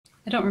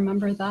I don't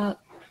remember that.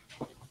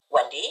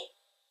 Wendi,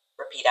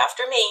 repeat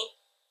after me.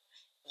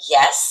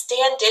 Yes,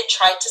 Dan did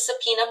try to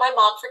subpoena my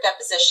mom for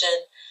deposition.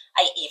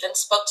 I even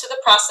spoke to the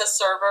process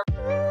server.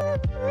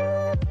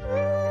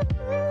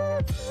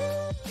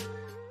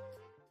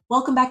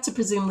 Welcome back to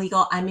Presume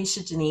Legal. I'm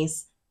Misha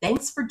Janice.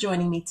 Thanks for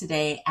joining me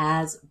today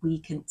as we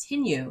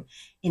continue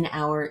in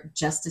our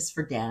Justice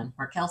for Dan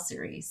Markel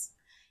series.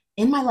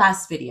 In my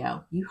last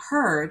video, you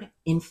heard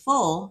in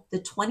full the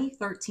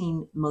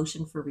 2013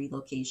 motion for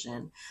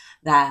relocation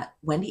that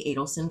Wendi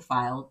Adelson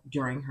filed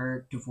during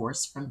her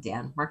divorce from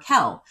Dan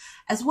Markel,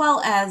 as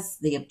well as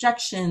the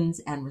objections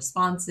and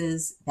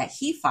responses that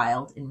he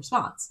filed in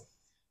response.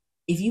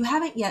 If you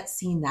haven't yet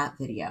seen that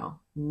video,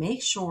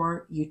 make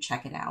sure you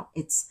check it out.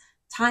 It's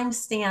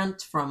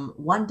time-stamped from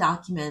one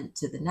document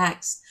to the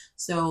next,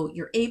 so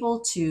you're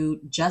able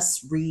to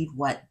just read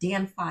what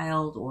Dan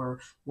filed or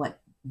what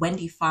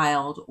Wendi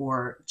filed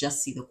or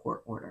just see the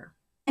court order.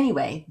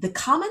 Anyway, the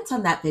comments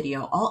on that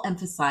video all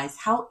emphasize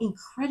how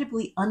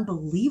incredibly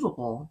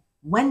unbelievable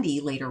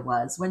Wendi later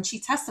was when she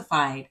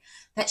testified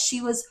that she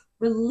was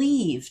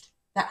relieved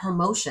that her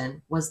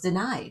motion was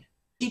denied.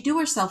 She'd do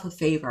herself a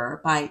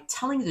favor by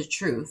telling the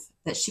truth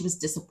that she was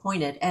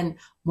disappointed and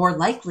more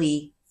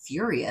likely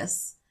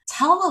furious.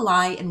 Tell a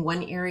lie in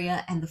one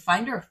area and the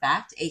finder of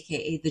fact,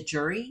 aka the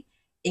jury,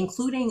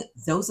 including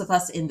those of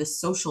us in the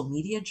social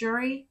media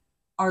jury,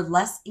 are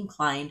less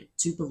inclined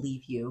to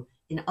believe you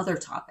in other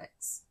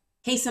topics.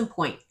 Case in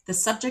point, the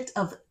subject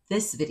of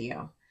this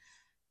video.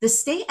 The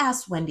state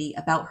asked Wendi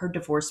about her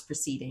divorce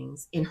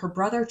proceedings in her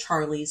brother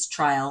Charlie's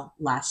trial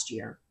last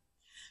year.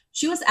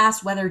 She was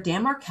asked whether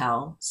Dan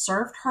Markel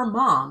served her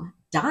mom,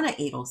 Donna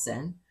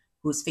Adelson,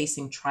 who is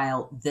facing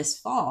trial this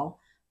fall,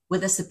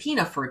 with a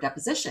subpoena for a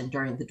deposition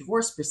during the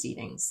divorce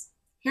proceedings.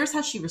 Here's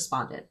how she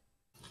responded.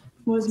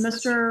 Was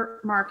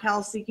Mr.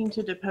 Markel seeking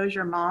to depose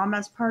your mom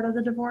as part of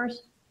the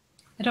divorce?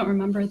 I don't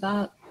remember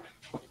that.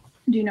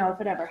 Do you know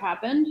if it ever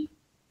happened?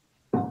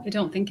 I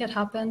don't think it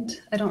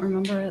happened. I don't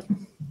remember it.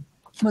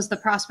 Was the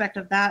prospect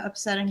of that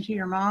upsetting to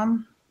your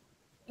mom?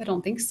 I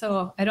don't think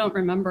so. I don't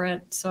remember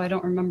it, so I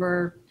don't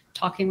remember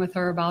talking with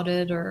her about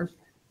it or...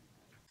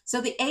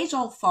 So the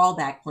age-old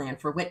fallback plan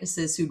for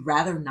witnesses who'd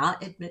rather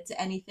not admit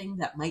to anything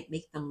that might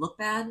make them look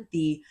bad,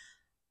 the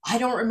I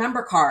don't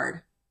remember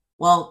card.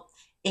 Well,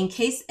 in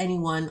case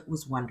anyone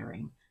was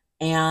wondering,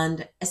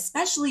 and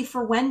especially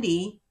for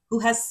Wendi, who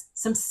has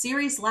some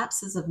serious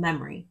lapses of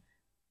memory,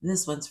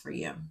 this one's for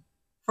you.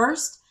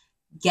 First,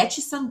 get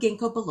you some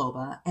ginkgo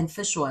biloba and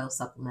fish oil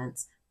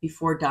supplements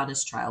before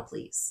Donna's trial,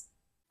 please.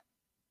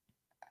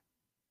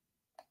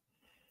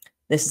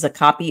 This is a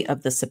copy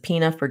of the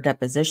subpoena for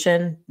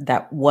deposition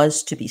that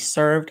was to be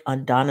served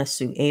on Donna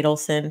Sue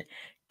Adelson,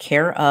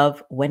 care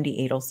of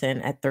Wendi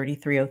Adelson at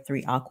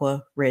 3303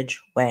 Aqua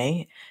Ridge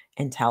Way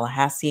in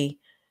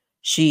Tallahassee.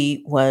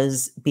 She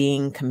was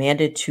being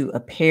commanded to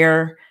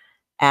appear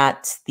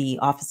at the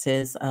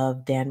offices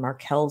of Dan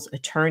Markel's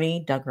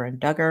attorney, Duggar &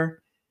 Duggar,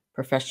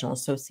 Professional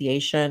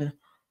Association,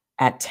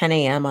 at 10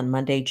 a.m. on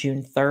Monday,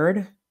 June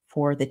 3rd,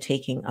 for the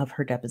taking of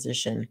her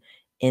deposition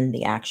in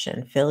the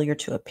action. Failure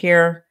to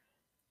appear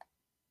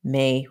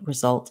may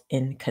result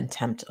in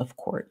contempt of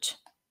court.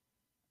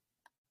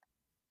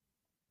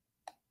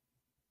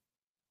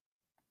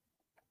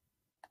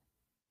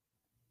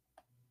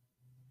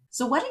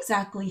 So what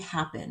exactly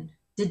happened?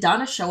 Did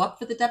Donna show up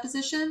for the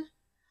deposition?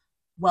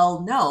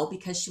 Well, no,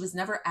 because she was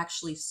never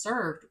actually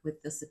served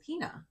with the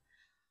subpoena.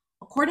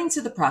 According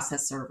to the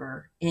process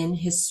server, in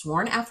his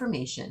sworn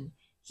affirmation,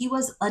 he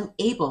was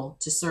unable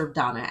to serve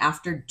Donna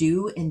after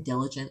due and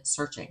diligent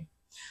searching.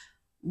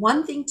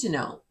 One thing to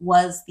note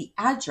was the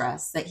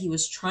address that he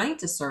was trying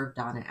to serve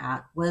Donna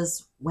at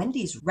was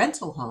Wendi's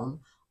rental home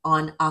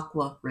on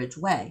Aqua Ridge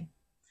Way.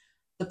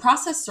 The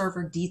process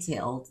server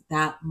detailed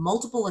that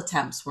multiple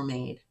attempts were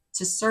made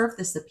to serve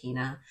the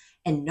subpoena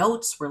and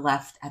notes were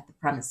left at the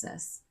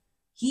premises.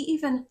 He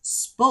even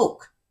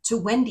spoke to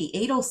Wendi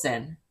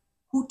Adelson,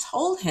 who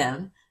told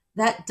him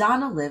that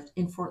Donna lived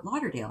in Fort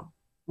Lauderdale,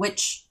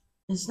 which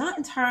is not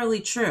entirely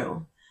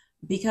true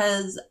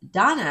because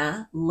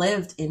Donna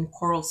lived in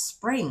Coral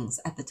Springs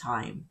at the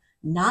time,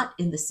 not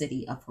in the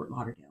city of Fort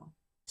Lauderdale.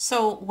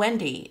 So,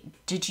 Wendi,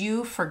 did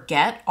you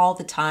forget all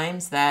the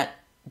times that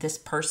this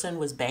person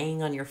was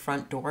banging on your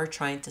front door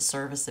trying to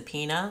serve a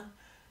subpoena?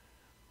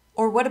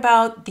 Or what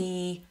about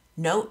the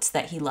notes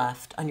that he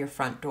left on your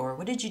front door?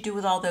 What did you do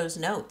with all those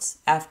notes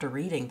after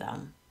reading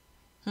them?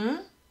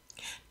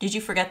 Did you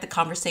forget the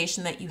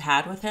conversation that you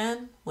had with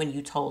him when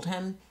you told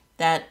him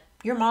that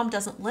your mom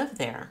doesn't live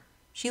there?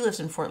 She lives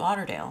in Fort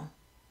Lauderdale.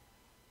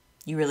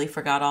 You really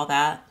forgot all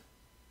that?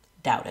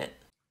 Doubt it.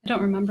 I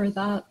don't remember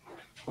that.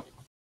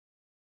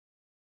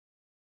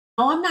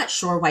 Now, I'm not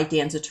sure why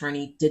Dan's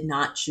attorney did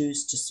not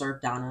choose to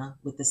serve Donna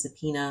with the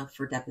subpoena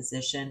for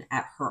deposition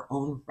at her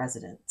own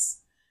residence.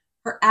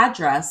 Her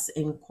address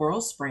in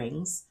Coral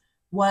Springs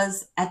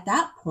was at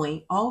that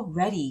point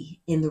already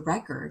in the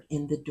record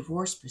in the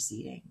divorce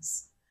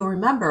proceedings. So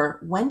remember,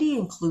 Wendi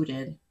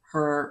included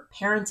her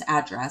parents'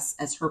 address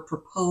as her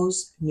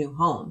proposed new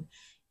home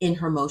in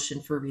her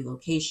motion for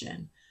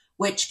relocation,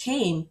 which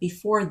came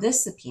before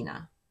this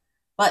subpoena.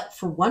 But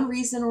for one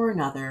reason or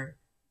another,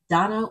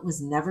 Donna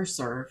was never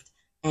served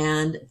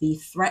and the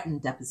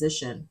threatened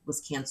deposition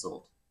was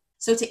canceled.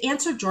 So to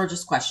answer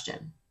George's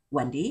question,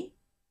 Wendi,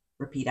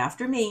 repeat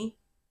after me.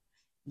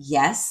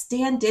 Yes,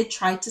 Dan did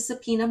try to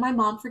subpoena my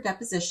mom for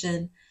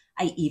deposition.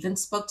 I even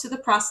spoke to the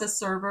process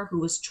server who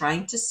was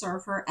trying to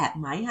serve her at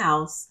my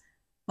house,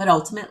 but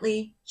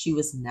ultimately she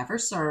was never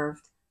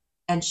served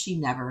and she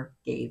never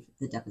gave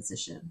the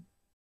deposition.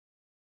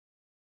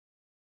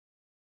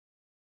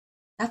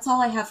 That's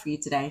all I have for you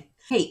today.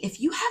 Hey, if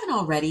you haven't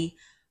already,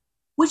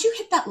 would you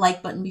hit that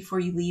like button before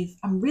you leave?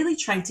 I'm really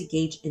trying to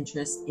gauge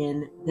interest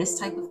in this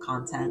type of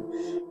content,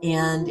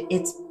 and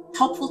it's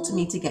helpful to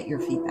me to get your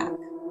feedback.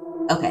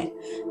 Okay,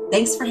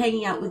 thanks for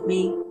hanging out with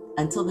me.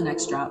 Until the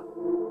next drop.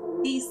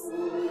 Peace.